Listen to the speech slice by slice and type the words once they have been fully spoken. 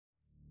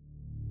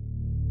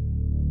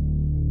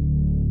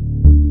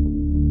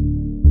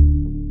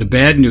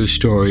bad news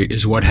story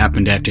is what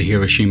happened after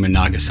Hiroshima and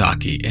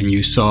Nagasaki. And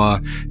you saw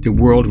the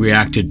world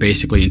reacted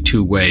basically in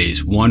two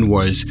ways. One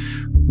was,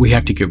 we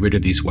have to get rid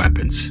of these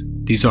weapons.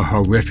 These are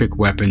horrific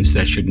weapons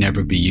that should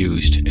never be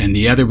used. And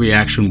the other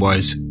reaction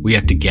was, we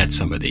have to get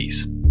some of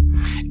these.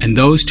 And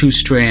those two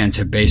strands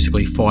have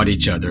basically fought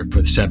each other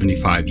for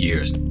 75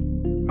 years.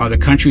 Are the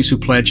countries who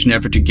pledged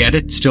never to get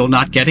it still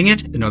not getting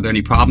it? And are there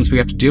any problems we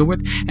have to deal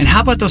with? And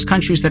how about those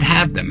countries that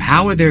have them?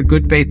 How are their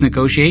good faith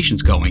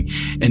negotiations going?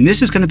 And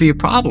this is going to be a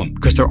problem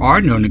because there are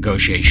no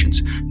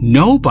negotiations.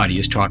 Nobody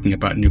is talking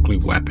about nuclear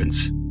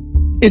weapons.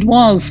 It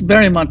was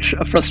very much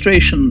a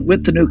frustration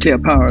with the nuclear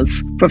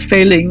powers for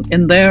failing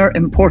in their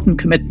important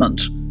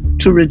commitment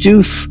to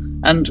reduce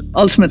and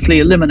ultimately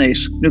eliminate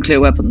nuclear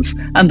weapons,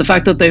 and the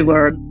fact that they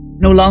were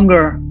no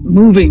longer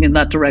moving in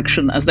that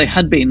direction as they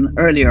had been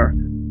earlier.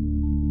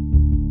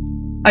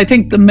 I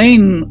think the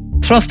main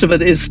thrust of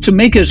it is to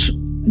make it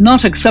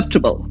not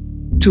acceptable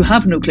to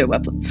have nuclear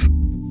weapons.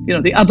 You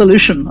know, the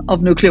abolition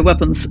of nuclear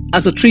weapons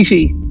as a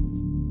treaty,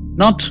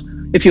 not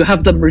if you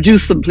have them,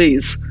 reduce them,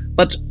 please,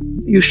 but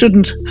you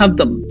shouldn't have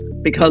them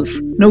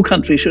because no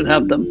country should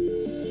have them.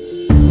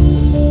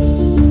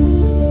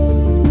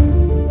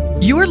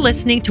 You're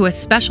listening to a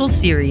special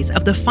series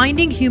of the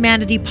Finding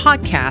Humanity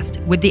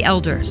podcast with the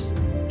Elders,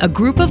 a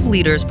group of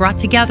leaders brought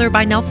together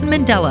by Nelson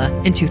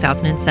Mandela in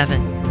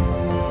 2007.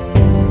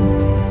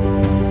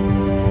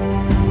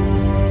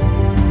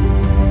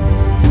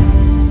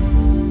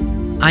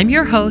 I'm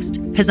your host,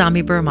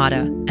 Hazami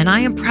Burmata, and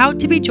I am proud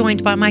to be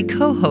joined by my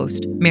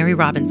co-host, Mary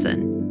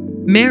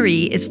Robinson.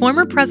 Mary is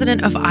former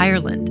President of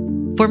Ireland,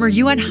 former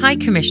UN High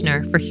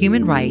Commissioner for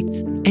Human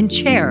Rights, and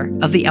Chair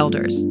of the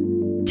Elders.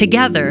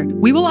 Together,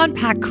 we will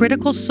unpack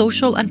critical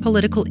social and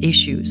political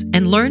issues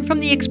and learn from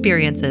the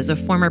experiences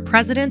of former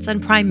presidents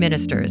and prime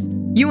ministers,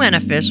 UN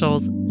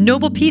officials,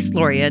 Nobel Peace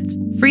Laureates,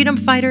 freedom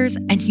fighters,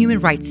 and human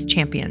rights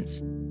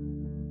champions.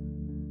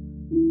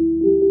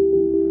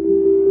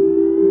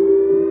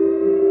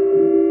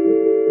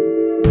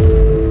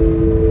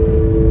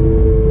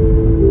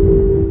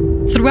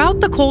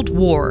 Throughout the Cold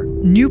War,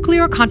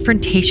 nuclear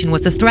confrontation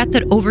was a threat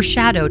that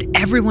overshadowed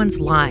everyone's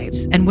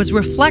lives and was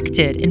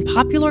reflected in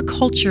popular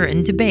culture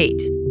and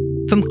debate,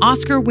 from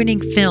Oscar-winning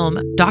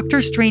film Dr.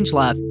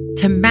 Strangelove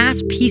to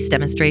mass peace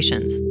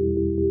demonstrations.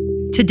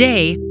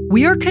 Today,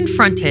 we are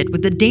confronted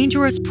with the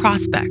dangerous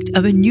prospect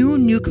of a new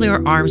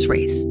nuclear arms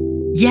race,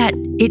 yet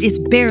it is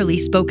barely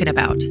spoken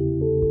about.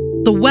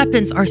 The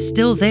weapons are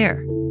still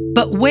there,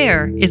 but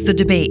where is the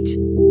debate?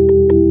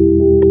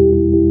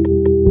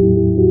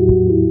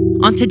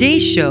 On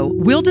today's show,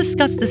 we'll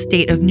discuss the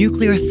state of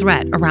nuclear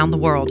threat around the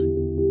world.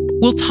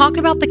 We'll talk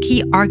about the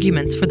key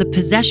arguments for the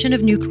possession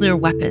of nuclear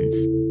weapons,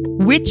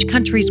 which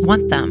countries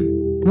want them,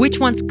 which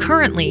ones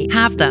currently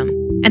have them,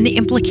 and the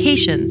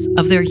implications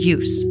of their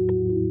use.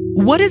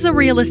 What is a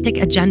realistic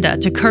agenda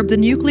to curb the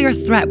nuclear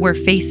threat we're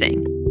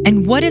facing?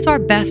 And what is our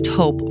best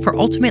hope for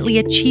ultimately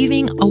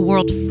achieving a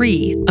world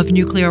free of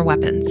nuclear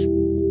weapons?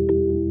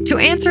 To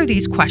answer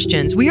these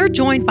questions, we are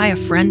joined by a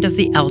friend of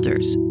the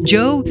Elders,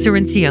 Joe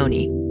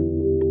Cirincione.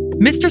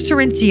 Mr.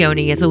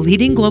 Cirincione is a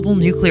leading global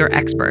nuclear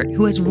expert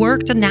who has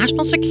worked on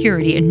national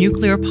security and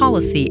nuclear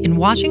policy in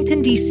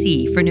Washington,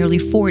 D.C. for nearly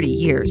 40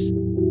 years.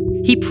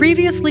 He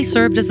previously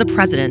served as the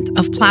president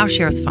of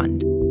Plowshares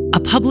Fund, a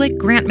public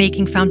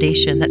grant-making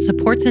foundation that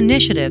supports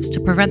initiatives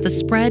to prevent the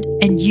spread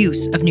and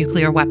use of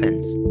nuclear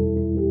weapons.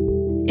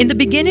 In the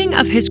beginning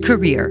of his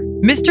career,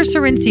 Mr.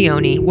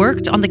 Cirincione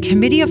worked on the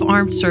Committee of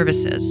Armed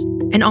Services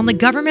and on the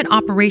Government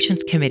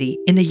Operations Committee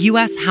in the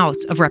U.S.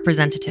 House of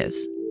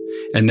Representatives.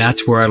 And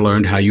that's where I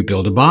learned how you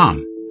build a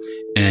bomb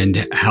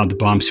and how the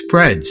bomb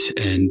spreads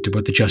and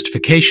what the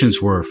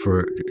justifications were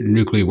for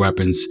nuclear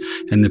weapons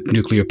and the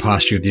nuclear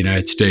posture of the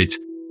United States.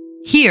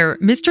 Here,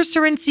 Mr.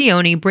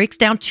 Cirincione breaks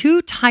down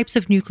two types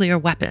of nuclear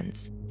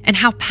weapons and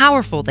how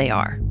powerful they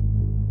are.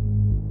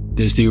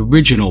 There's the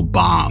original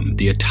bomb,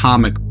 the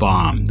atomic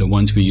bomb, the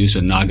ones we use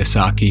in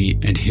Nagasaki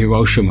and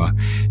Hiroshima.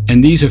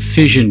 And these are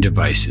fission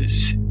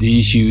devices.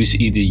 These use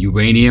either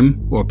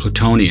uranium or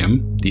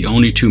plutonium, the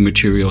only two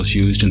materials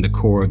used in the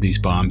core of these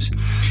bombs.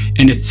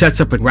 And it sets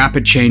up a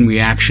rapid chain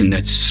reaction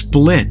that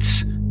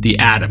splits the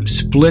atom,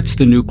 splits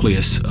the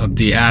nucleus of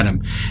the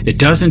atom. It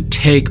doesn't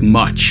take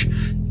much,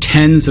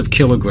 tens of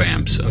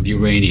kilograms of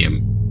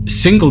uranium,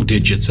 single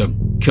digits of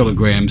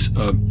kilograms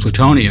of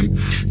plutonium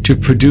to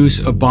produce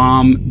a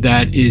bomb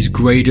that is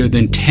greater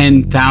than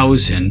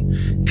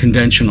 10,000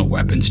 conventional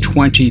weapons,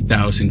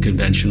 20,000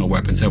 conventional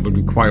weapons that would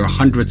require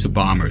hundreds of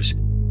bombers.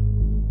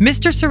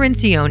 Mr.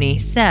 Cirincione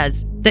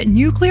says that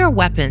nuclear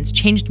weapons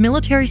changed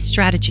military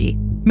strategy,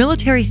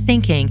 military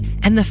thinking,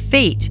 and the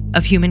fate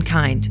of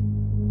humankind.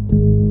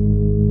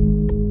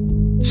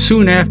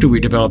 Soon after we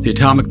developed the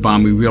atomic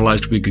bomb, we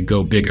realized we could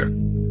go bigger.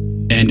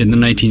 And in the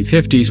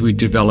 1950s, we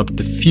developed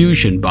the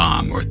fusion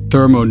bomb or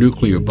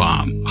thermonuclear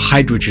bomb,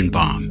 hydrogen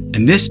bomb.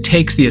 And this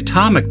takes the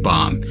atomic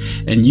bomb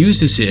and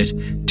uses it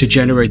to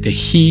generate the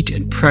heat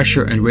and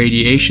pressure and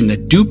radiation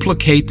that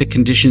duplicate the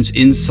conditions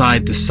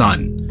inside the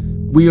sun.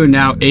 We are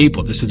now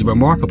able, this is a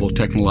remarkable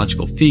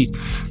technological feat,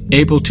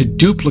 able to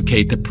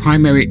duplicate the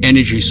primary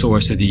energy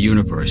source of the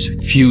universe,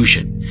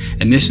 fusion.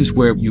 And this is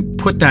where you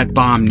put that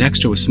bomb next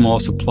to a small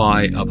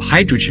supply of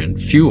hydrogen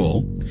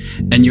fuel,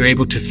 and you're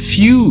able to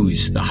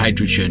fuse the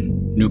hydrogen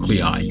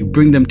nuclei. You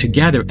bring them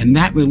together, and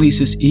that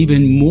releases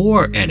even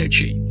more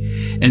energy.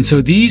 And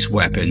so these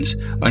weapons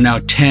are now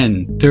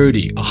 10,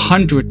 30,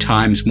 100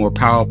 times more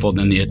powerful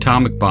than the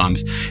atomic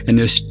bombs, and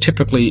they're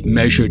typically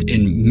measured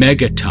in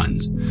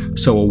megatons.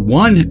 So a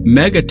 1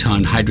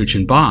 megaton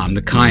hydrogen bomb,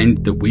 the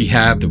kind that we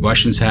have, the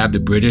Russians have, the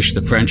British,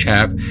 the French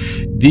have,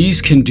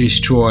 these can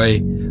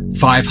destroy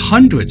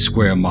 500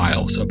 square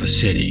miles of a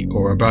city,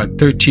 or about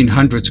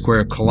 1,300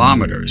 square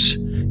kilometers,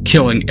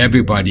 killing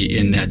everybody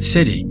in that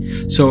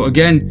city. So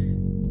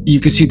again, you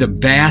can see the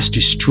vast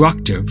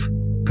destructive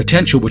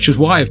potential, which is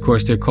why, of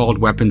course, they're called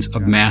weapons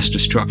of mass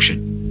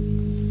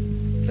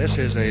destruction. This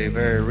is a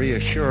very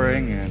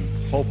reassuring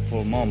and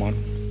hopeful moment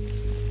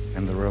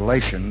in the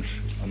relations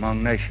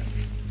among nations.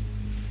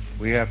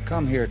 We have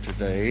come here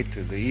today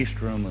to the East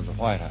Room of the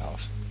White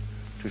House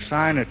to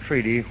sign a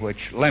treaty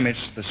which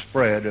limits the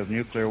spread of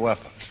nuclear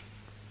weapons.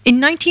 In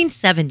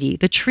 1970,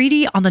 the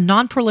Treaty on the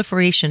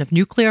Non-Proliferation of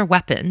Nuclear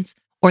Weapons,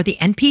 or the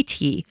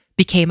NPT,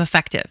 became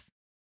effective.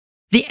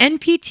 The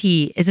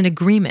NPT is an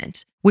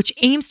agreement which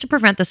aims to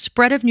prevent the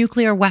spread of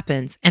nuclear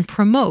weapons and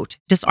promote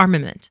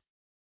disarmament.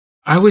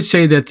 I would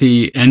say that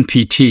the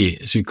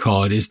NPT, as we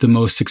call it, is the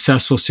most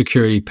successful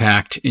security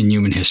pact in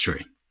human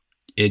history.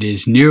 It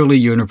is nearly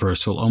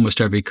universal.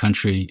 Almost every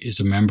country is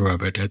a member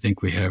of it. I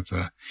think we have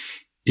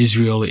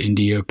Israel,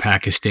 India,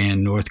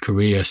 Pakistan, North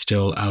Korea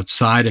still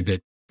outside of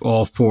it.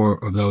 All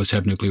 4 of those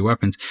have nuclear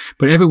weapons.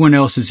 But everyone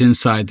else is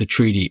inside the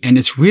treaty, and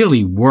it's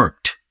really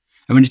worked.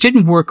 I mean, it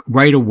didn't work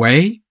right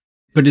away,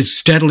 but it's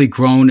steadily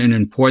grown in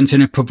importance,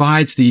 and it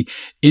provides the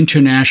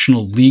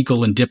international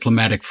legal and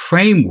diplomatic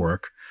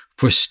framework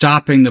for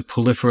stopping the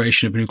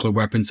proliferation of nuclear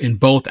weapons in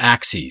both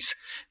axes,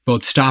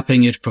 both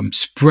stopping it from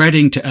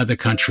spreading to other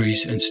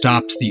countries and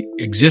stops the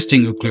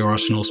existing nuclear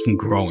arsenals from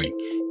growing.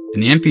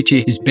 And the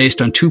NPT is based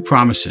on 2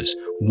 promises.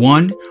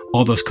 1,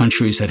 all those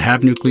countries that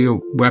have nuclear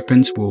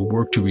weapons will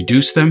work to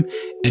reduce them,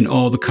 and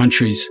all the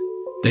countries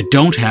that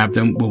don't have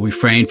them will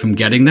refrain from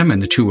getting them,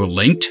 and the 2 are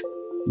linked.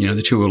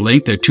 The 2 are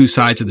linked. They're 2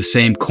 sides of the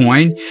same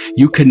coin.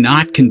 You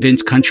cannot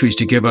convince countries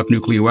to give up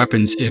nuclear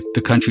weapons if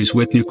the countries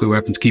with nuclear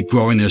weapons keep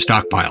growing their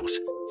stockpiles.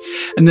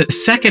 And the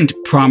second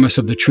promise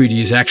of the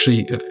treaty is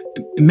actually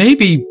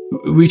maybe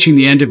reaching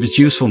the end of its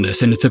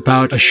usefulness, and it's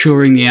about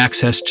assuring the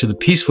access to the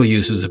peaceful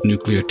uses of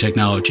nuclear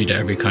technology to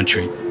every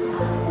country.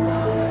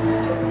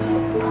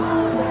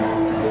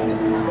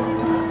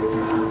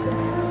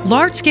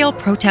 Large-scale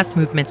protest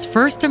movements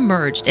first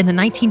emerged in the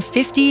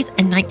 1950s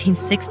and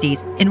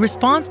 1960s in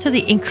response to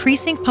the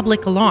increasing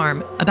public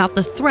alarm about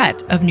the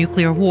threat of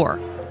nuclear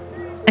war.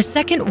 A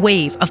second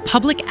wave of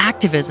public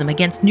activism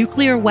against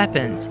nuclear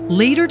weapons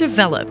later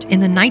developed in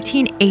the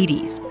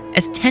 1980s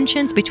as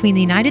tensions between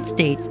the United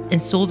States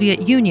and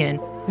Soviet Union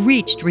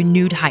reached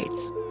renewed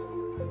heights.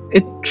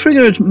 It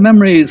triggered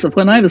memories of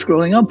when I was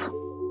growing up.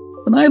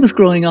 When I was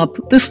growing up,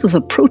 this was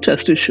a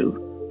protest issue.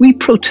 We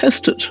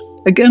protested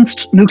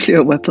against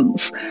nuclear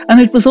weapons.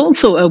 And it was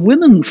also a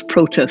women's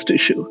protest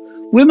issue.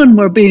 Women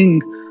were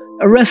being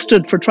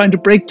arrested for trying to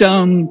break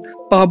down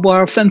barbed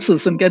wire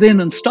fences and get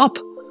in and stop,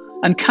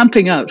 and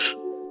camping out.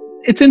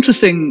 It's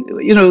interesting,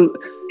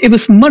 it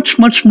was much,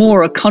 much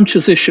more a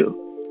conscious issue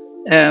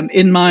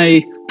in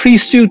my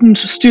pre-student,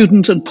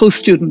 student, and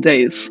post-student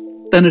days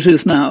than it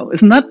is now.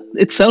 Isn't that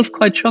itself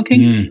quite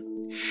shocking?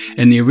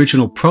 And the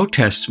original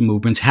protest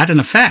movements had an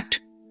effect.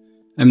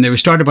 I mean, they were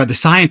started by the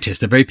scientists.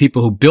 The very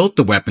people who built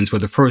the weapons were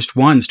the first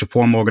ones to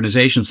form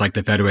organizations like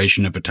the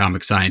Federation of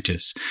Atomic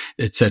Scientists,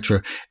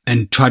 etc.,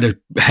 and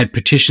had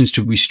petitions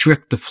to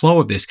restrict the flow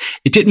of this.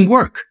 It didn't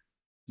work.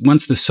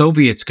 Once the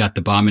Soviets got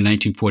the bomb in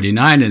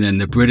 1949, and then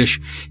the British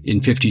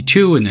in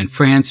 52, and then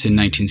France in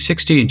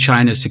 1960, and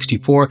China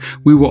 64,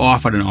 we were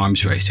off on an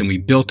arms race, and we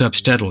built up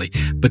steadily.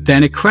 But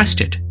then it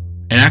crested.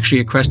 And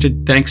actually it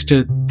crested thanks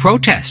to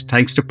protest,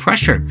 thanks to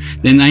pressure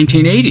in the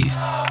 1980s.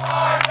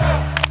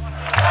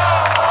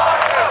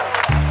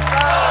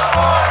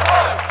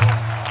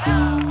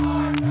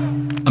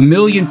 A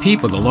million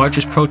people, the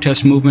largest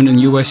protest movement in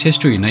U.S.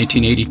 history in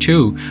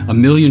 1982, 1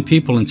 million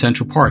people in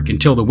Central Park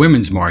until the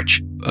Women's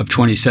March of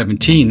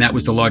 2017. That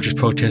was the largest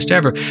protest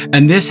ever.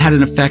 And this had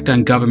an effect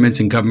on governments,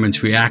 and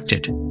governments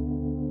reacted.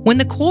 When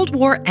the Cold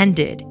War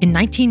ended in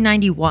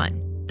 1991,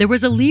 there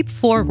was a leap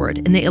forward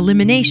in the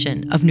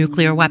elimination of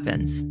nuclear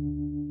weapons.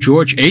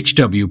 George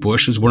H.W.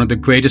 Bush was one of the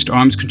greatest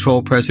arms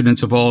control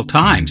presidents of all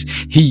times.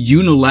 He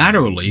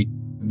unilaterally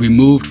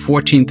removed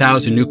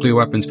 14,000 nuclear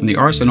weapons from the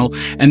arsenal,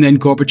 and then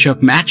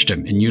Gorbachev matched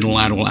him in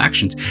unilateral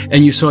actions.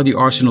 And you saw the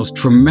arsenals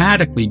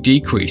dramatically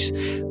decrease.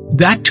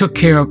 That took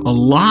care of a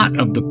lot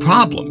of the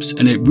problems,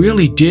 and it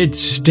really did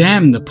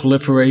stem the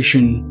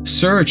proliferation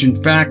surge. In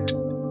fact,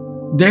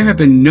 there have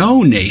been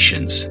no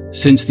nations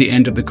since the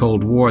end of the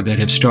Cold War that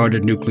have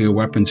started nuclear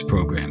weapons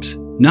programs.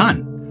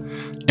 None.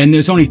 And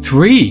there's only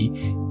 3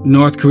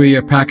 North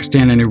Korea,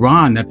 Pakistan, and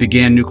Iran that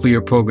began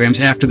nuclear programs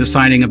after the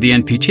signing of the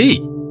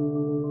NPT.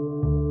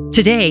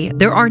 Today,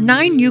 there are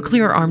 9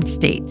 nuclear-armed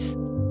states: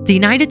 the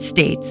United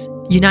States,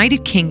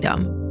 United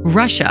Kingdom,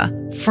 Russia,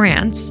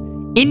 France,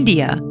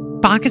 India,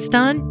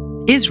 Pakistan,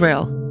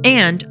 Israel,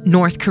 and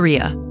North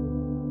Korea.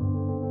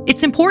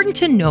 It's important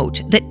to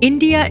note that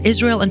India,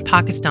 Israel, and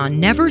Pakistan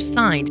never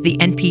signed the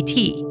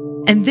NPT,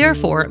 and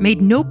therefore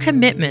made no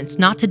commitments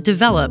not to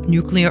develop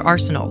nuclear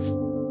arsenals.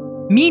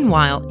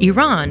 Meanwhile,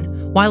 Iran,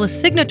 while a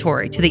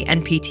signatory to the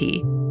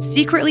NPT,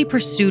 secretly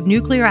pursued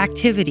nuclear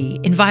activity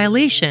in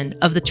violation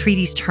of the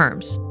treaty's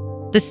terms.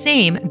 The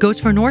same goes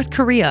for North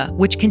Korea,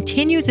 which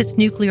continues its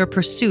nuclear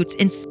pursuits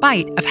in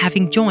spite of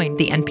having joined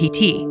the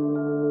NPT.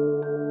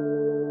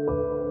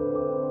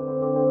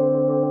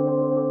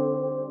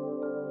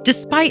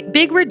 Despite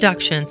big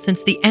reductions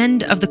since the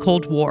end of the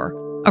Cold War,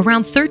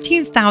 around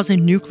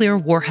 13,000 nuclear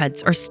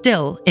warheads are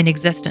still in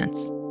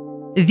existence.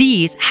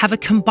 These have a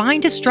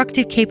combined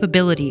destructive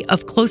capability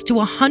of close to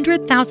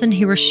 100,000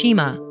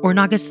 Hiroshima or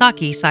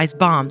Nagasaki-sized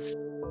bombs.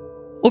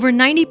 Over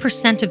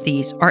 90% of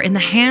these are in the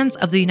hands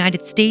of the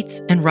United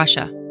States and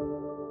Russia.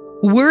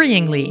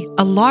 Worryingly,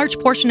 a large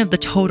portion of the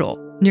total,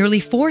 nearly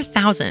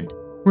 4,000,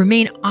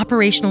 remain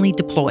operationally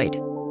deployed.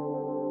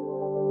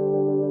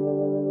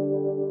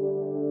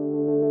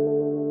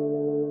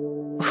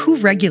 Who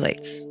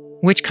regulates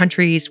which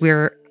countries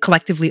we're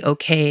collectively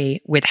okay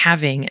with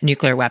having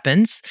nuclear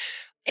weapons?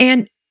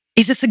 And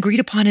is this agreed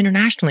upon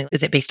internationally?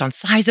 Is it based on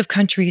size of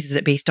countries? Is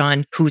it based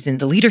on who's in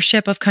the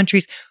leadership of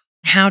countries?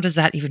 How does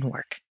that even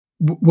work?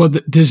 Well,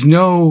 there's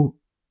no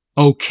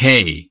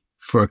okay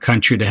for a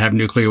country to have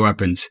nuclear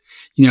weapons.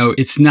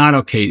 It's not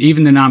okay.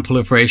 Even the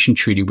Non-Proliferation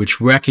Treaty, which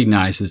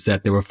recognizes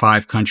that there were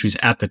 5 countries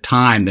at the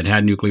time that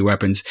had nuclear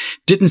weapons,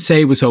 didn't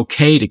say it was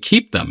okay to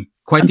keep them.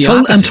 Quite the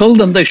opposite. And told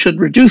them they should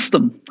reduce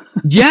them.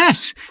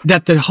 Yes,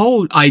 that the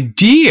whole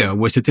idea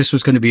was that this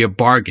was going to be a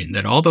bargain,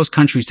 that all those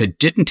countries that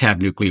didn't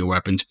have nuclear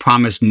weapons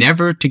promised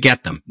never to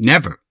get them,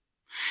 never.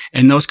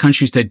 And those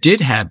countries that did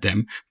have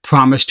them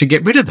promised to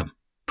get rid of them,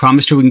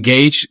 promised to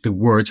engage, the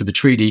words of the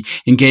treaty,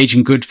 engage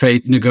in good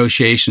faith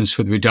negotiations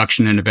for the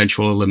reduction and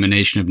eventual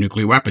elimination of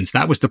nuclear weapons.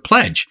 That was the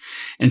pledge.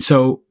 And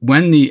so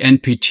when the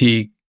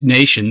NPT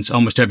nations,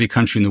 almost every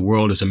country in the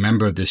world is a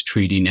member of this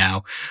treaty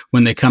now,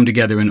 when they come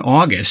together in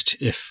August,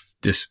 if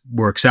this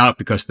works out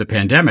because of the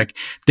pandemic,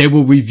 they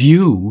will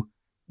review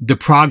the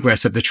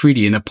progress of the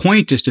treaty. And the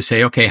point is to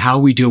say, okay, how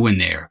are we doing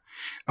there?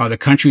 Are the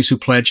countries who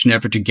pledged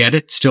never to get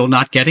it still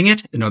not getting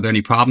it? And are there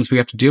any problems we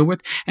have to deal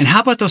with? And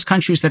how about those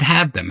countries that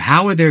have them?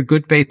 How are their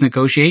good faith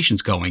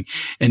negotiations going?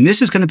 And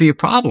this is going to be a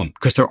problem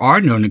because there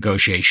are no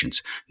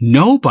negotiations.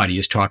 Nobody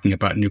is talking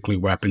about nuclear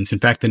weapons. In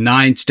fact, the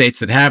 9 states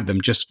that have them,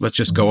 let's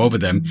just go over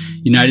them.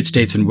 United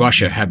States and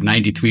Russia have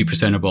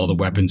 93% of all the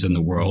weapons in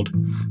the world.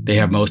 They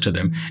have most of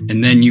them.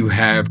 And then you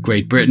have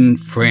Great Britain,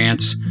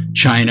 France,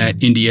 China,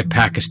 India,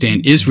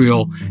 Pakistan,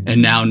 Israel,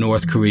 and now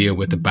North Korea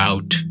with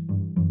about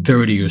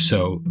 30 or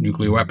so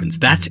nuclear weapons.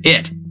 That's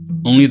it.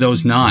 Only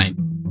those 9.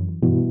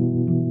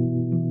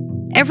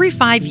 Every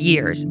 5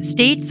 years,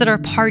 states that are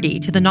party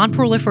to the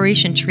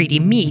Non-Proliferation Treaty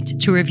meet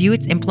to review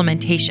its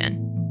implementation.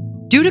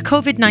 Due to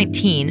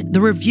COVID-19, the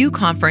review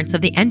conference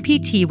of the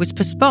NPT was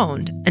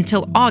postponed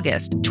until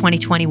August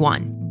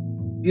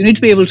 2021. You need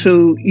to be able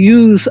to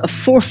use a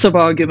force of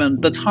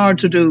argument that's hard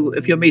to do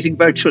if you're meeting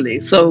virtually.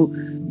 So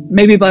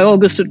maybe by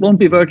August it won't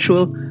be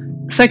virtual.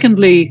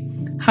 Secondly,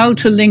 how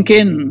to link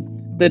in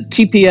the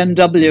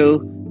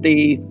TPNW,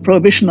 the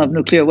prohibition of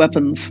nuclear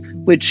weapons,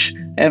 which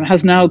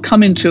has now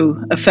come into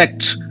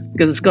effect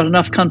because it's got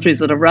enough countries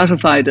that have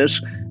ratified it,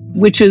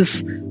 which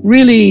is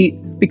really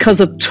because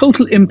of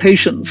total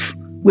impatience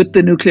with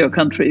the nuclear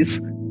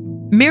countries.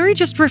 Mary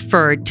just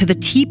referred to the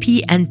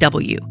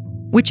TPNW,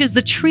 which is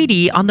the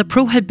Treaty on the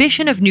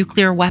Prohibition of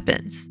Nuclear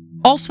Weapons,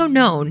 also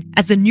known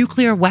as the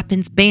Nuclear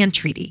Weapons Ban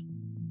Treaty.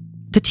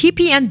 The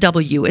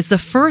TPNW is the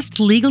first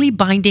legally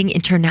binding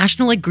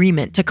international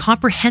agreement to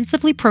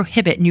comprehensively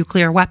prohibit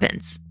nuclear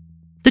weapons.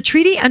 The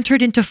treaty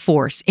entered into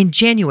force in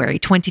January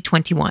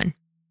 2021.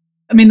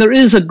 I mean, there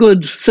is a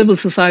good civil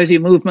society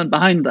movement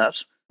behind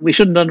that. We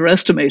shouldn't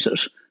underestimate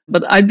it.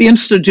 But I'd be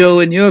interested, Joe,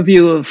 in your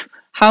view of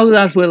how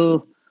that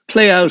will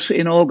play out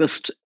in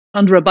August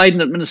under a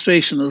Biden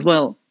administration as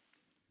well.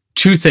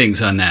 2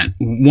 things on that.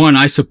 1,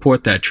 I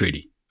support that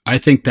treaty. I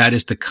think that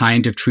is the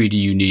kind of treaty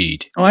you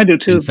need. Oh, I do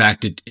too. In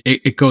fact,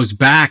 it goes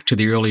back to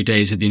the early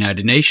days of the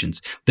United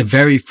Nations. The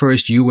very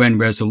first UN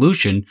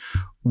resolution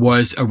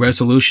was a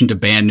resolution to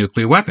ban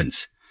nuclear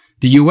weapons.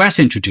 The U.S.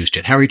 introduced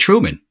it. Harry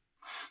Truman.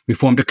 We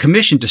formed a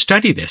commission to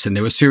study this, and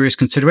there was serious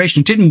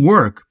consideration. It didn't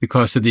work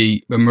because of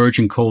the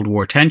emerging Cold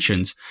War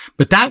tensions,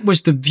 but that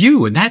was the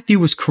view, and that view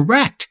was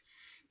correct,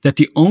 that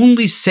the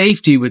only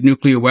safety with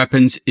nuclear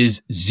weapons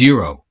is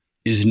zero,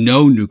 is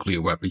no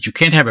nuclear weapons. You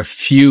can't have a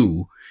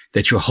few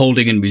that you're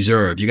holding in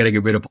reserve. You got to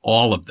get rid of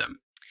all of them.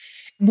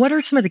 What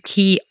are some of the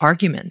key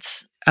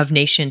arguments of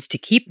nations to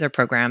keep their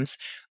programs,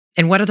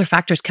 and what other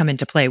factors come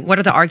into play? What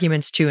are the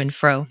arguments to and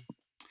fro?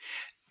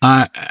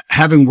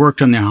 Having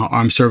worked on the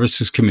Armed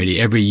Services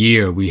Committee, every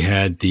year we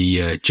had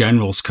the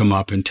generals come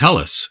up and tell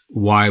us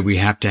why we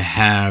have to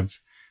have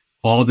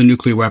all the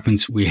nuclear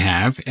weapons we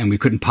have, and we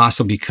couldn't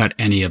possibly cut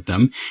any of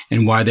them,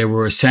 and why they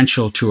were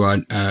essential to our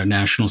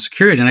national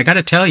security. And I got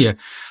to tell you,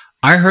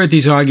 I heard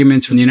these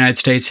arguments when the United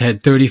States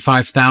had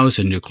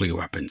 35,000 nuclear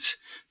weapons,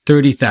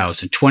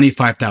 30,000,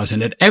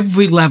 25,000. At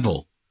every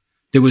level,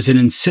 there was an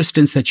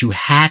insistence that you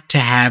had to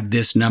have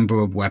this number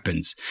of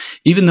weapons,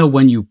 even though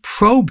when you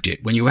probed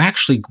it, when you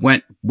actually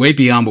went way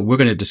beyond what we're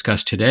going to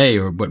discuss today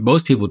or what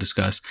most people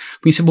discuss,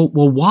 we said,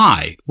 well,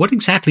 why? What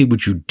exactly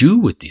would you do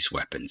with these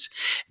weapons?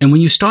 And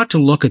when you start to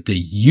look at the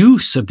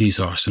use of these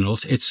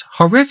arsenals, it's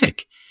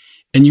horrific.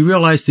 And you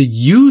realize the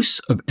use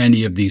of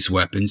any of these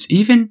weapons,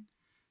 even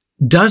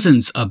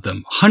dozens of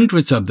them,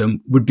 hundreds of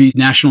them, would be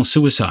national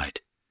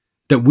suicide.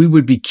 That we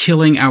would be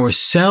killing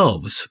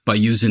ourselves by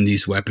using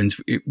these weapons,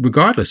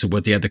 regardless of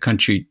what the other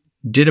country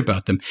did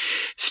about them.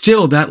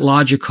 Still, that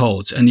logic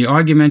holds. And the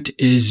argument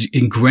is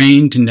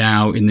ingrained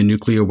now in the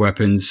nuclear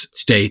weapons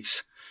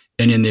states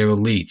and in their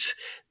elites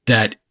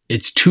that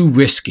it's too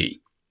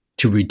risky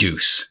to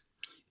reduce.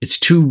 It's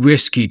too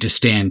risky to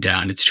stand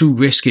down. It's too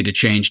risky to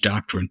change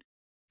doctrine.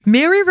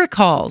 Mary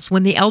recalls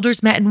when the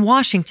elders met in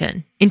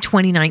Washington in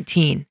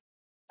 2019.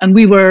 And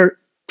we were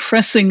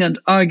pressing and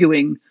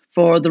arguing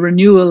for the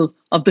renewal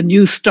of the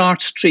New START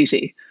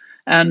treaty.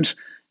 And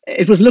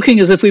it was looking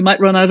as if we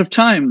might run out of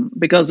time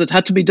because it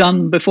had to be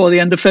done before the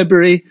end of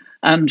February,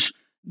 and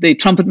the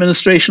Trump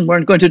administration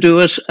weren't going to do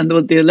it, and there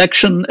was the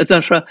election,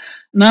 etc.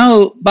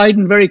 Now,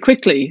 Biden very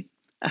quickly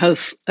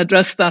has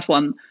addressed that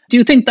one. Do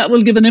you think that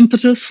will give an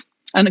impetus?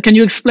 And can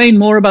you explain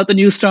more about the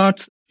New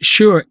START?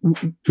 Sure.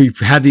 We've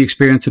had the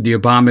experience of the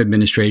Obama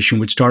administration,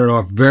 which started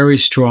off very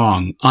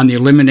strong on the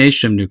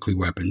elimination of nuclear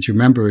weapons. You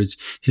remember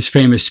his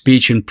famous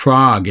speech in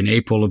Prague in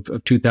April of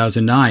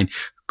 2009,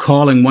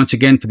 calling once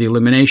again for the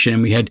elimination.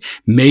 And we had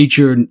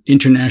major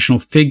international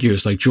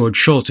figures like George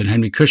Shultz and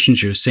Henry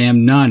Kissinger,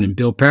 Sam Nunn and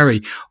Bill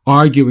Perry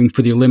arguing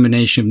for the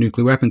elimination of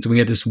nuclear weapons. And we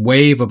had this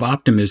wave of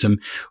optimism,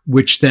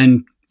 which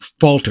then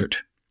faltered.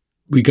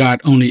 We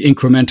got only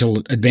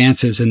incremental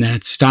advances and then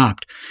it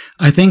stopped.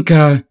 I think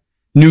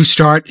New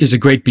START is a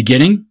great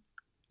beginning.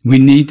 We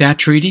need that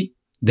treaty.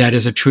 That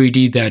is a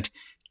treaty that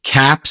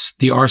caps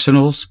the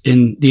arsenals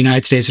in the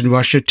United States and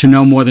Russia to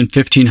no more than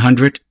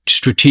 1,500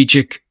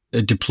 strategic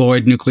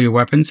deployed nuclear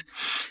weapons.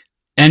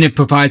 And it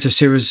provides a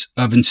series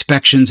of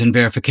inspections and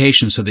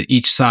verifications so that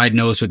each side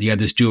knows what the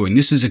other's doing.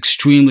 This is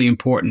extremely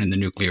important in the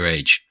nuclear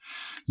age.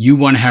 You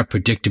want to have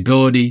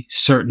predictability,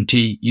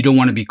 certainty. You don't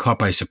want to be caught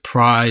by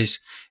surprise.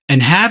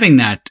 And having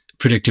that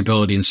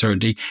predictability and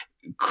certainty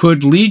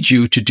could lead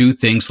you to do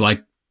things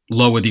like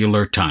lower the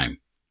alert time,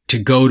 to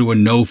go to a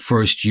no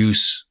first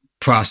use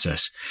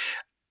process.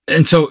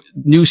 And so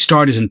New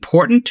START is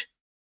important.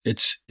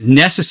 It's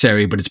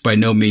necessary, but it's by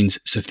no means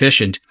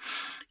sufficient.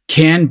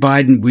 Can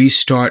Biden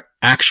restart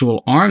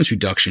actual arms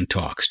reduction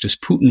talks? Does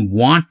Putin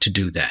want to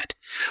do that?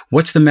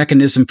 What's the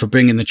mechanism for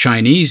bringing the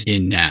Chinese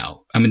in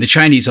now? I mean, the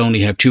Chinese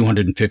only have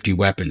 250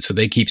 weapons, so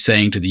they keep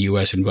saying to the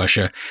U.S. and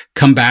Russia,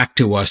 come back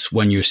to us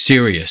when you're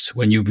serious,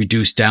 when you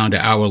reduce down to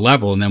our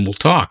level, and then we'll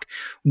talk.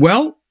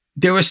 Well,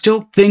 there are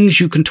still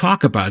things you can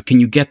talk about. Can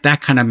you get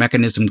that kind of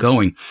mechanism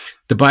going?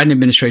 The Biden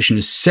administration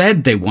has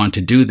said they want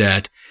to do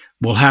that.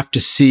 We'll have to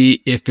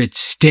see if it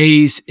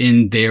stays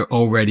in their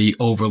already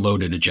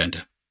overloaded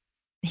agenda.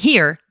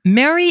 Here,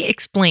 Mary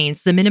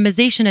explains the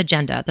minimization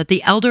agenda that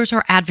the elders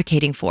are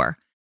advocating for,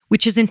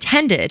 which is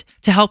intended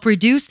to help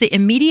reduce the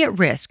immediate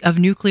risk of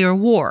nuclear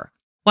war,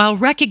 while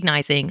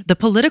recognizing the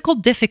political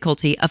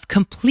difficulty of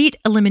complete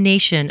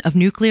elimination of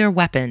nuclear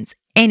weapons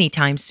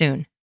anytime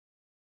soon.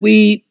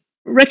 We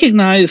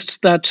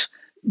recognized that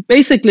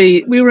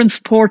basically we were in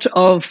support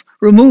of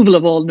removal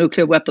of all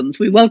nuclear weapons.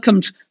 We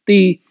welcomed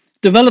the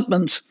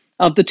development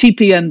of the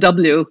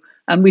TPNW,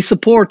 and we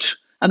support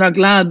and are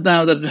glad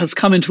now that it has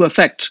come into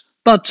effect.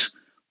 But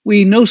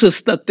we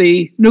noticed that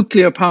the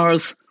nuclear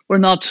powers were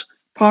not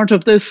part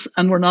of this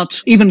and were not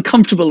even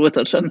comfortable with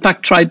it, and in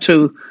fact tried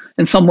to,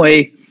 in some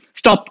way,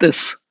 stop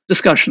this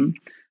discussion.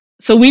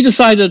 So we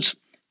decided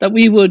that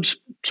we would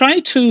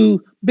try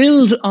to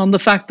build on the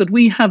fact that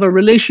we have a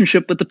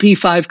relationship with the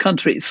P5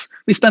 countries.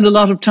 We spend a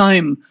lot of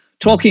time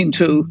talking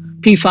to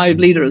P5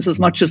 leaders as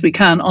much as we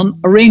can on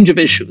a range of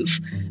issues.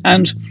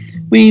 And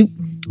we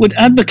would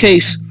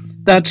advocate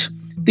that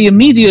the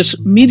immediate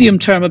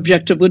medium-term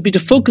objective would be to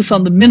focus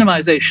on the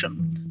minimization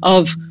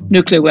of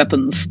nuclear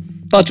weapons,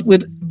 but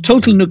with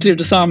total nuclear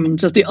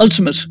disarmament as the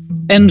ultimate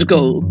end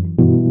goal.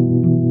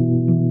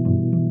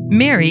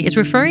 Mary is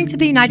referring to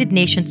the United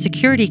Nations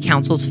Security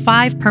Council's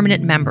 5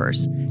 permanent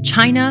members: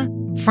 China,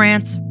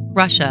 France,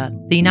 Russia,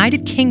 the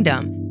United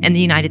Kingdom, and the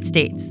United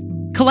States,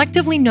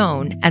 collectively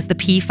known as the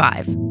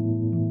P5.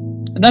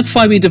 And that's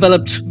why we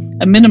developed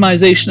a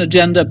minimization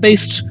agenda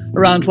based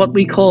around what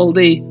we call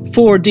the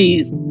 4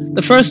 Ds.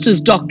 The first is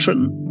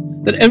doctrine,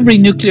 that every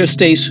nuclear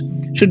state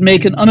should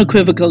make an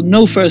unequivocal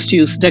no first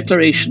use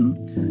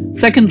declaration.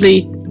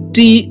 Secondly,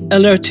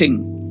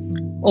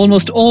 de-alerting,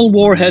 almost all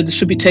warheads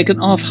should be taken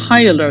off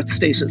high alert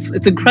status.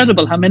 It's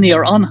incredible how many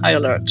are on high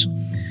alert.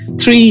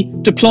 3,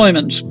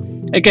 deployment.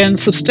 Again,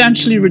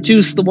 substantially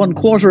reduce the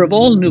 1/4 of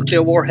all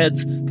nuclear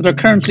warheads that are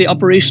currently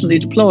operationally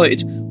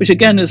deployed, which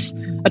again is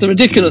at a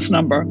ridiculous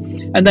number.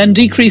 And then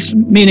decrease,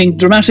 meaning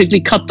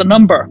dramatically cut the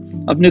number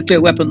of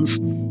nuclear weapons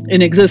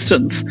in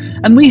existence.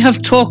 And we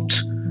have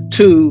talked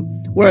to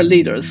world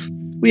leaders.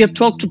 We have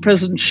talked to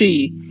President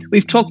Xi.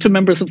 We've talked to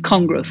members of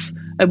Congress.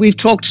 We've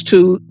talked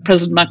to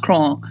President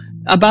Macron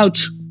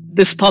about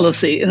this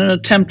policy in an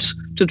attempt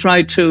to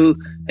try to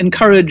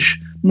encourage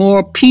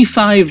more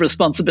P5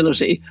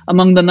 responsibility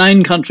among the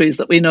 9 countries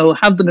that we know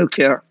have the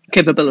nuclear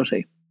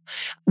capability.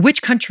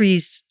 Which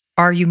countries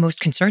are you most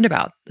concerned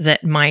about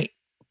that might,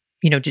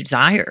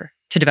 desire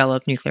to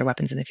develop nuclear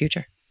weapons in the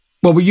future?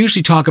 Well, we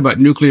usually talk about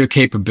nuclear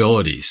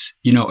capabilities.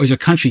 Is a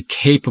country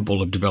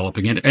capable of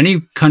developing it?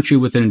 Any country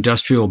with an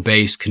industrial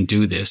base can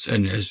do this.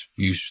 And as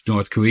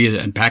North Korea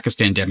and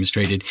Pakistan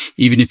demonstrated,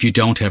 even if you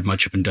don't have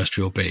much of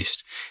industrial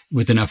base,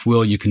 with enough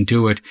will, you can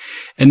do it.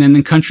 And then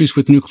the countries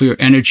with nuclear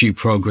energy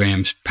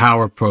programs,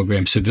 power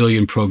programs,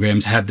 civilian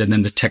programs have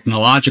then the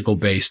technological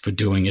base for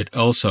doing it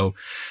also.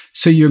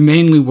 So you're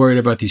mainly worried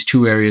about these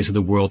 2 areas of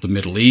the world, the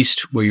Middle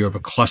East, where you have a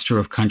cluster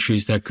of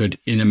countries that could,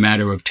 in a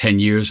matter of 10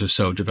 years or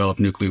so, develop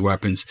nuclear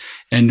weapons,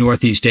 and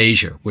Northeast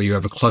Asia, where you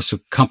have a cluster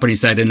of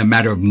companies that in a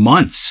matter of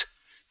months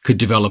could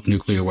develop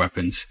nuclear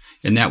weapons.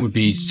 And that would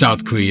be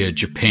South Korea,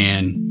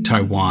 Japan,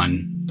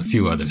 Taiwan, a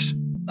few others.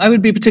 I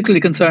would be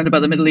particularly concerned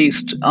about the Middle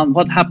East on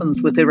what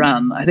happens with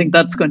Iran. I think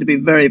that's going to be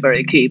very,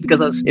 very key,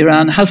 because as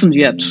Iran hasn't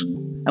yet,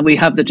 and we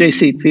have the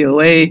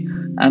JCPOA,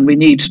 and we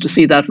need to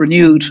see that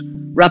renewed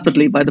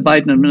rapidly by the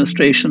Biden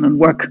administration and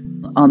work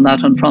on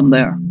that and from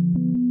there.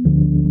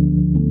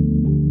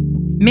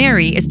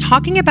 Mary is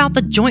talking about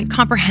the Joint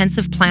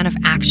Comprehensive Plan of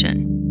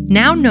Action,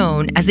 now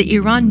known as the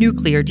Iran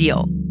nuclear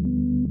deal.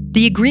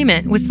 The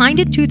agreement was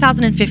signed in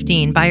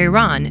 2015 by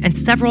Iran and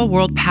several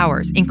world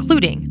powers,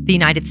 including the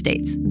United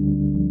States.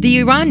 The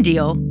Iran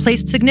deal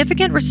placed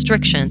significant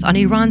restrictions on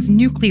Iran's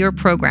nuclear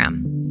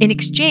program in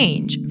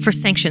exchange for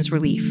sanctions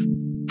relief.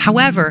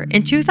 However,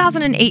 in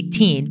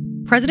 2018,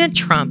 President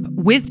Trump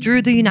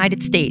withdrew the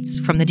United States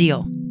from the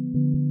deal.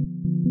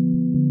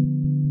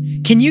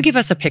 Can you give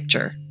us a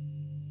picture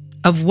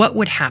of what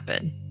would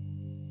happen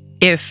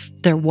if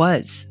there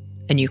was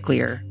a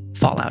nuclear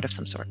fallout of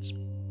some sorts?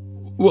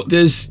 Well,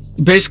 there's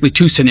basically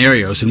 2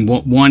 scenarios, and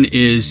one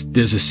is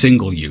there's a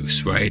single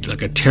use, right?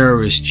 Like a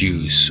terrorist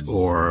use,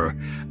 or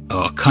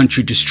a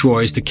country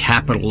destroys the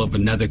capital of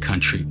another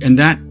country. And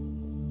that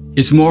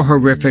is more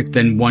horrific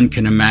than one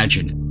can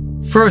imagine.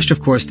 First,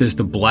 of course, there's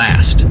the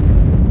blast.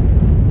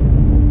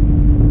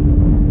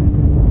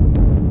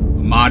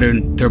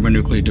 Modern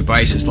thermonuclear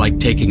device is like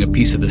taking a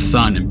piece of the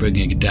sun and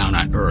bringing it down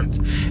on Earth.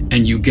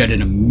 And you get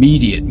an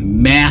immediate,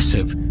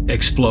 massive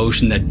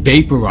explosion that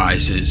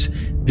vaporizes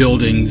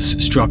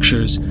buildings,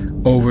 structures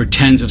over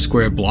tens of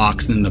square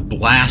blocks. And the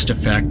blast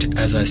effect,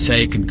 as I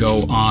say, could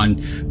go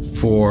on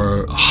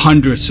for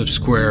hundreds of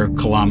square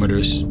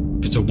kilometers.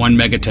 If it's a 1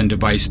 megaton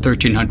device,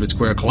 1,300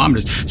 square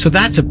kilometers. So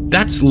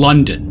that's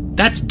London.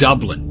 That's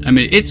Dublin. I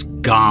mean, it's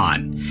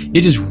gone.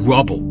 It is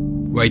rubble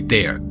right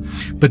there.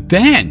 But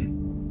then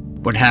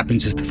what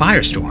happens is the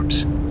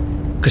firestorms,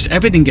 because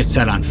everything gets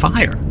set on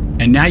fire.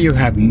 And now you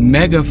have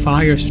mega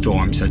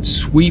firestorms that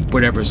sweep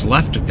whatever's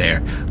left of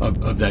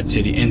that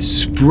city and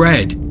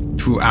spread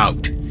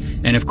throughout.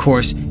 And of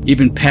course,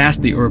 even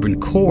past the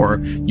urban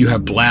core, you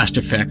have blast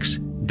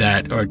effects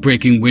that are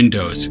breaking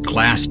windows,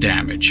 glass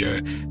damage.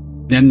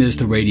 Then there's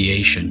the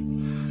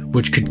radiation,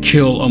 which could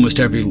kill almost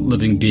every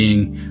living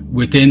being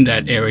within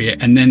that area.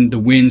 And then the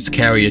winds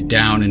carry it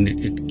down and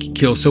it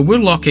kills. So we're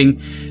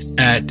looking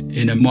at,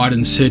 in a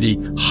modern city,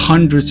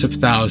 hundreds of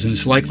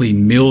thousands, likely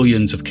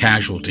millions of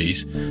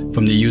casualties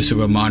from the use of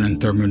a modern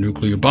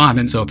thermonuclear bomb.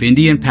 And so if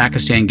India and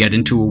Pakistan get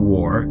into a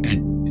war,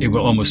 and it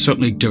will almost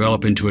certainly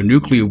develop into a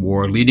nuclear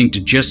war leading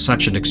to just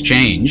such an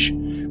exchange,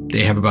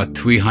 they have about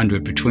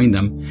 300 between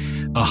them.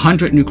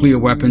 100 nuclear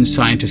weapons,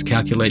 scientists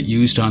calculate,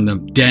 used on the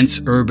dense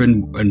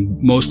urban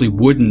and mostly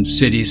wooden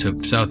cities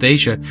of South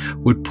Asia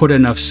would put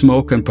enough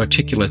smoke and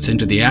particulates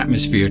into the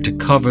atmosphere to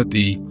cover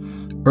the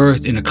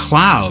Earth in a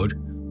cloud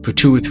for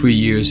 2 or 3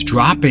 years,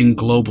 dropping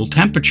global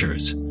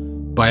temperatures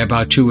by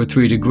about 2 or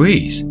 3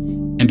 degrees.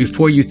 And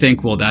before you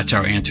think, well, that's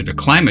our answer to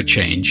climate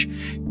change,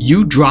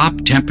 you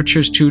drop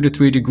temperatures 2 to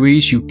 3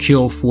 degrees, you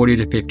kill 40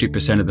 to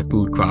 50% of the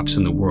food crops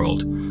in the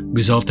world,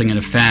 resulting in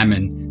a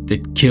famine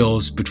that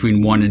kills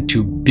between 1 and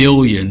 2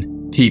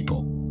 billion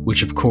people,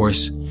 which of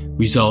course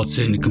results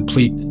in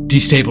complete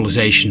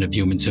destabilization of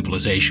human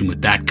civilization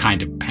with that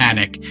kind of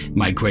panic,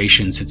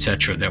 migrations,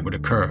 etc., that would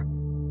occur.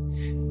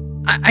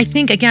 I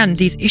think, again,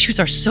 these issues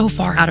are so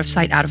far out of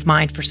sight, out of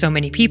mind for so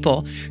many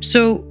people.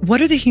 So what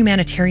are the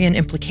humanitarian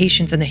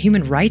implications and the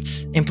human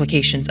rights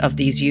implications of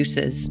these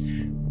uses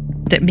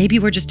that maybe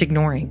we're just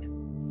ignoring?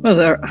 Well,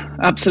 they're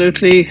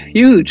absolutely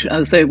huge,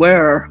 as they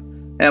were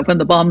when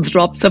the bombs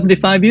dropped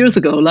 75 years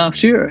ago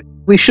last year.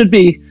 We should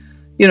be,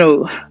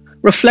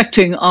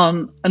 reflecting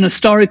on an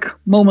historic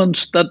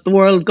moment that the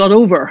world got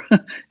over.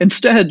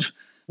 Instead,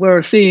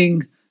 we're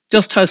seeing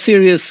just how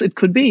serious it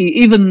could be,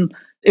 even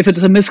if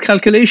it's a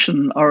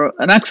miscalculation or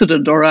an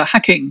accident or a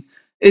hacking.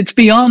 It's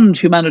beyond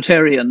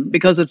humanitarian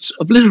because it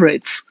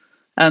obliterates.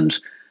 And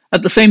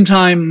at the same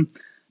time,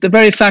 the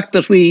very fact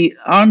that we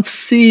aren't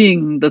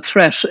seeing the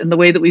threat in the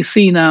way that we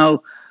see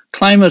now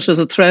climate as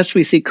a threat,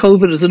 we see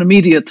COVID as an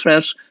immediate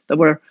threat that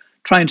we're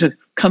trying to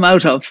come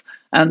out of.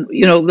 And,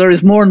 there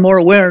is more and more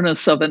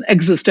awareness of an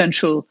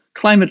existential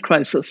climate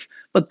crisis.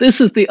 But this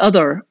is the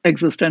other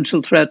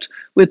existential threat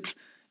with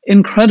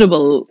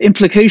incredible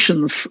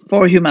implications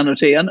for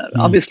humanity and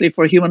obviously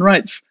for human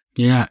rights.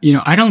 Yeah,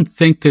 I don't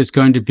think there's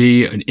going to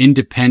be an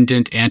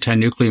independent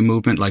anti-nuclear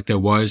movement like there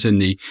was in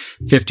the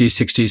 50s,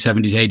 60s,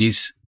 70s,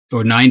 80s,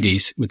 or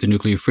 90s with the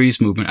nuclear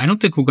freeze movement. I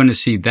don't think we're going to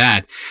see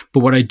that. But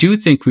what I do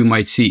think we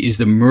might see is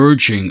the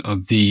merging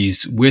of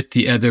these with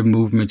the other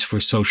movements for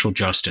social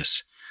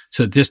justice.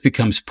 So this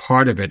becomes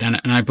part of it. And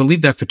I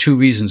believe that for two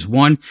reasons.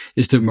 One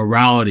is the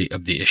morality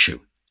of the issue.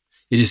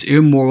 It is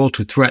immoral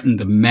to threaten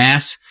the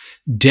mass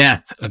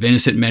death of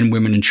innocent men,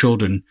 women, and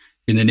children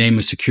in the name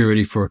of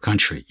security for a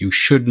country. You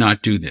should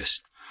not do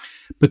this.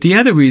 But the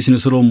other reason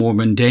is a little more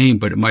mundane,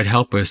 but it might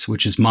help us,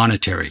 which is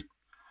monetary.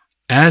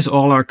 As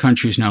all our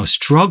countries now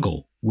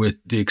struggle with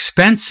the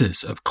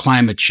expenses of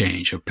climate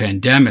change, of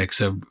pandemics,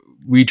 of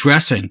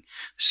redressing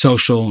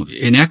social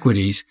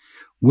inequities,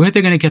 where are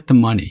they going to get the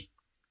money?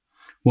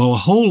 Well, a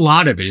whole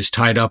lot of it is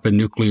tied up in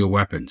nuclear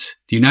weapons.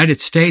 The United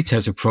States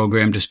has a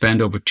program to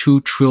spend over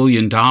 $2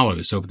 trillion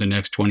over the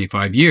next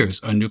 25 years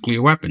on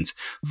nuclear weapons.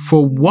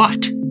 For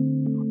what?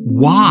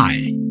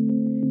 Why?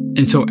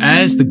 And so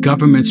as the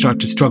government start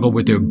to struggle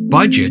with their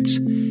budgets,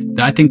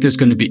 I think there's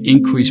going to be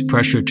increased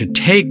pressure to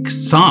take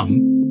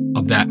some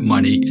of that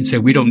money and say,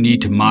 we don't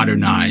need to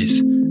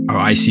modernize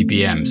our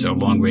ICBMs, our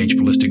long-range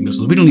ballistic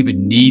missiles. We don't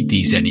even need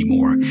these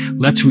anymore.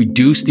 Let's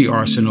reduce the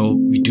arsenal,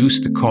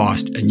 reduce the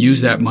cost, and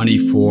use that money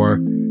for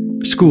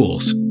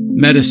schools,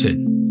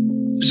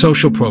 medicine,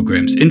 social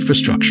programs,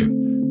 infrastructure.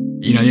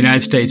 The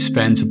United States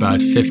spends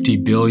about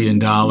 $50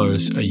 billion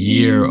a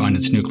year on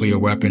its nuclear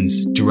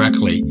weapons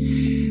directly.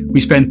 We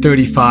spend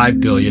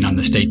 $35 billion on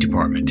the State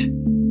Department.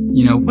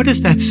 What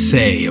does that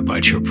say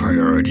about your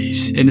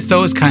priorities? And it's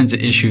those kinds of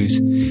issues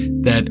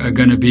that are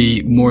going to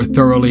be more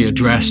thoroughly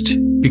addressed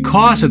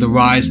because of the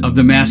rise of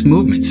the mass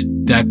movements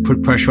that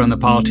put pressure on the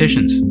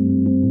politicians.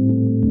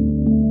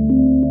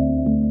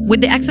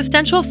 With the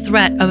existential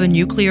threat of a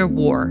nuclear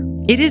war,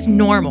 it is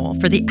normal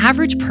for the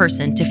average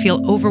person to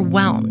feel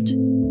overwhelmed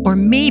or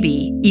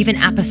maybe even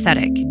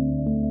apathetic.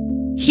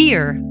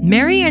 Here,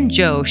 Mary and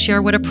Joe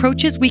share what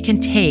approaches we can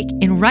take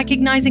in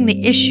recognizing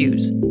the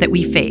issues that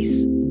we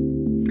face.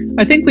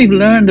 I think we've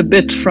learned a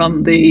bit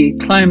from the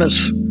climate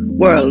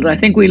world. I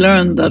think we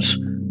learned that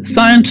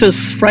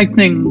scientists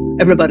frightening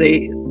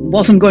everybody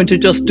wasn't going to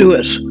just do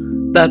it,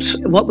 that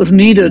what was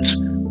needed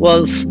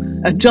was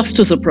a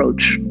justice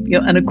approach,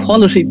 an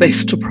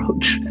equality-based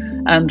approach.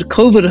 And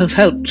COVID has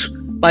helped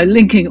by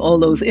linking all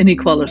those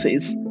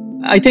inequalities.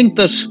 I think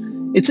that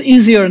it's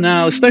easier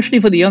now, especially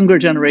for the younger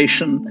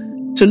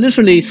generation, to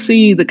literally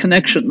see the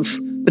connections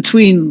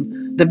between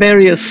the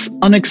various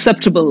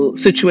unacceptable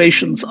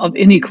situations of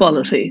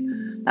inequality.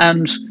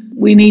 And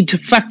we need to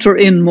factor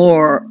in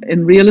more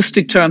in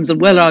realistic terms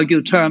and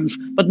well-argued terms,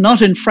 but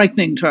not in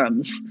frightening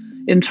terms.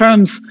 In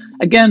terms,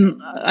 again,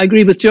 I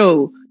agree with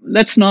Joe,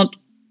 let's not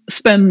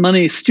spend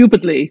money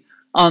stupidly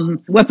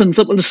on weapons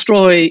that will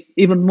destroy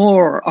even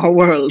more our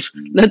world.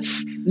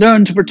 Let's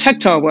learn to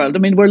protect our world. I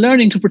mean, we're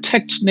learning to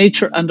protect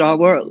nature and our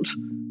world.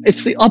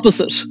 It's the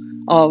opposite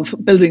of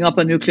building up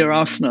a nuclear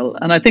arsenal.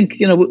 And I think,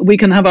 we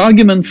can have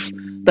arguments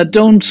that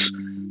don't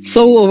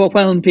so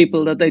overwhelm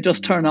people that they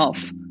just turn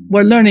off.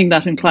 We're learning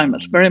that in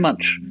climate very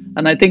much.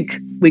 And I think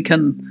we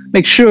can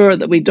make sure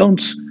that we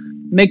don't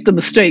make the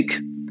mistake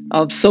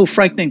of so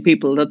frightening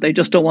people that they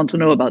just don't want to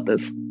know about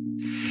this.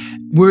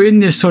 We're in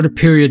this sort of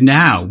period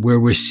now where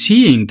we're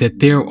seeing that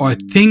there are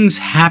things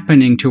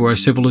happening to our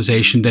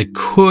civilization that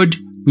could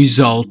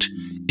result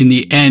in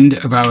the end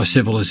of our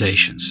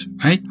civilizations,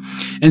 right?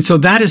 And so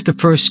that is the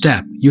first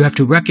step. You have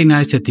to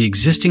recognize that the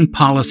existing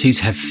policies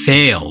have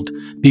failed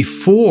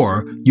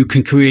before you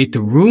can create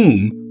the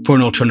room for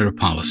an alternative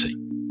policy.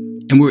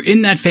 And we're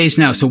in that phase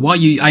now. So while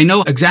I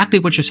know exactly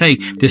what you're saying,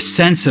 this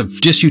sense of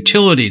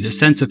disutility, the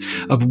sense of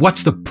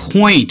what's the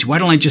point? Why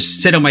don't I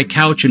just sit on my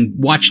couch and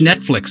watch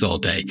Netflix all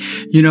day?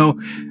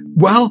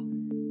 Well,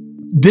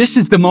 this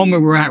is the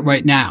moment we're at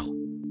right now.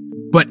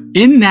 But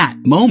in that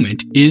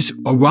moment is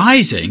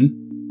arising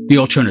the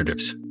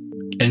alternatives.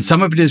 And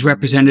some of it is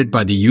represented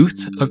by the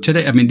youth of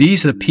today. I mean,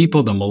 these are the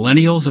people, the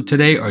millennials of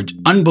today are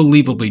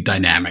unbelievably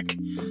dynamic.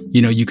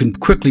 You can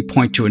quickly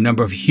point to a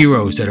number of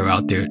heroes that are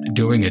out there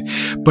doing it.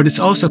 But it's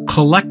also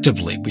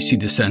collectively, we see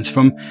the sense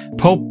from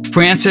Pope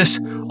Francis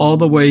all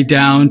the way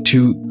down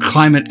to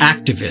climate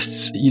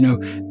activists.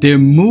 They're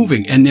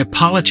moving and their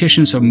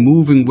politicians are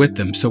moving with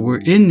them. So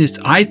we're in this,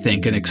 I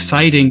think, an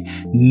exciting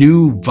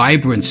new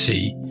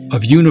vibrancy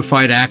of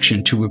unified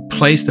action to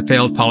replace the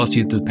failed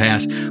policies of the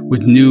past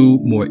with new,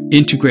 more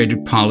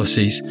integrated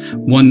policies,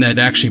 one that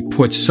actually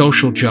puts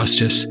social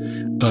justice,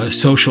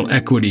 social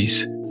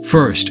equities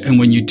first. And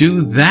when you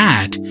do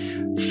that,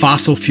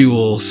 fossil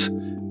fuels,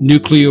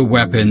 nuclear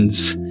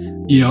weapons,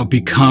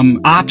 become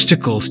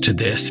obstacles to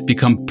this,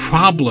 become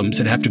problems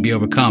that have to be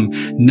overcome,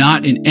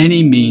 not in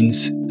any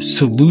means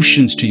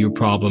solutions to your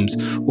problems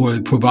or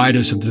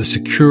providers of the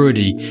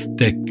security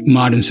that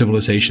modern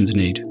civilizations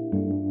need.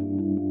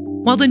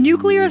 While the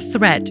nuclear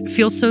threat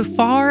feels so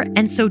far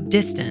and so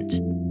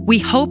distant, we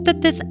hope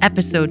that this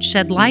episode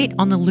shed light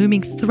on the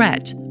looming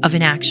threat of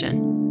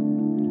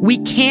inaction. We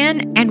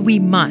can and we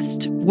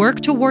must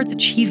work towards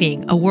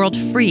achieving a world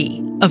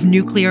free of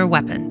nuclear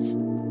weapons.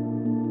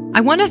 I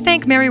want to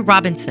thank Mary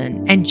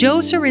Robinson and Joe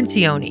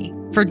Cirincione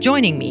for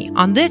joining me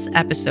on this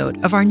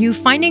episode of our new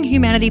Finding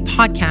Humanity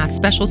podcast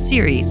special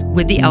series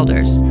with the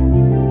Elders.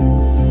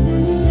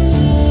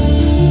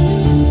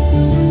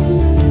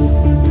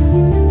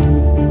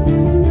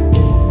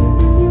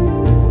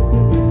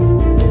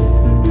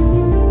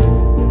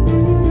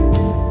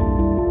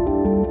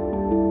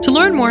 To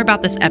learn more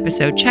about this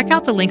episode, check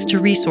out the links to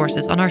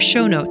resources on our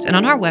show notes and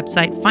on our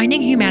website,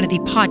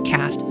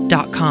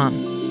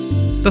 findinghumanitypodcast.com.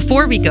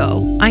 Before we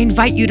go, I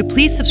invite you to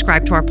please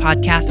subscribe to our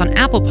podcast on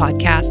Apple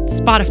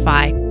Podcasts,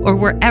 Spotify, or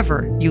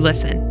wherever you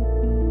listen.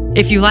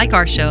 If you like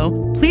our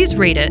show, please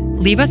rate it,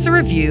 leave us a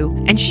review,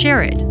 and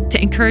share it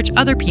to encourage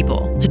other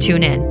people to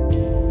tune in.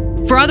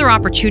 For other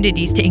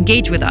opportunities to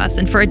engage with us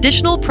and for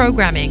additional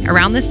programming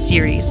around this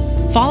series,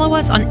 follow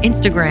us on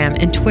Instagram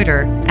and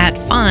Twitter at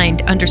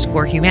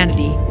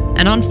 @find_humanity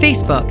and on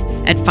Facebook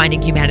at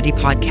Finding Humanity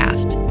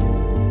Podcast.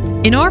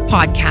 In our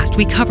podcast,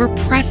 we cover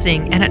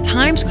pressing and at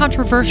times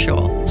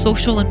controversial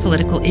social and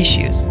political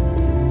issues.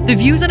 The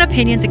views and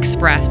opinions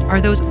expressed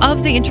are those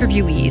of the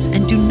interviewees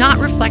and do not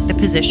reflect the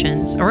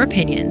positions or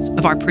opinions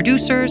of our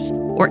producers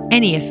or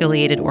any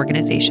affiliated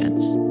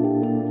organizations.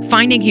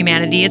 Finding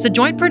Humanity is a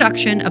joint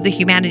production of the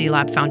Humanity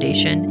Lab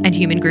Foundation and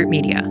Human Group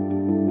Media.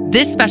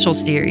 This special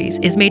series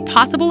is made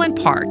possible in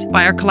part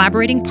by our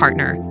collaborating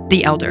partner,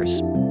 the Elders.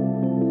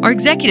 Our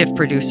executive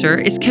producer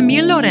is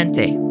Camille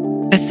Lorente.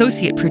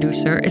 Associate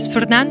producer is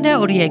Fernanda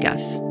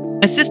Oriegas.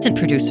 Assistant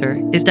producer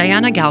is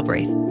Diana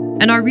Galbraith.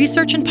 And our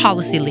research and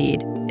policy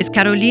lead is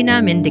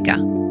Carolina Mendica.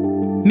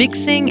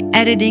 Mixing,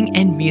 editing,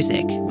 and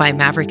music by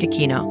Maverick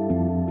Aquino.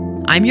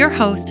 I'm your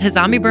host,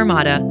 Hazami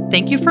Burmada.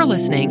 Thank you for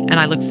listening, and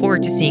I look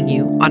forward to seeing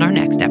you on our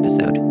next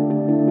episode.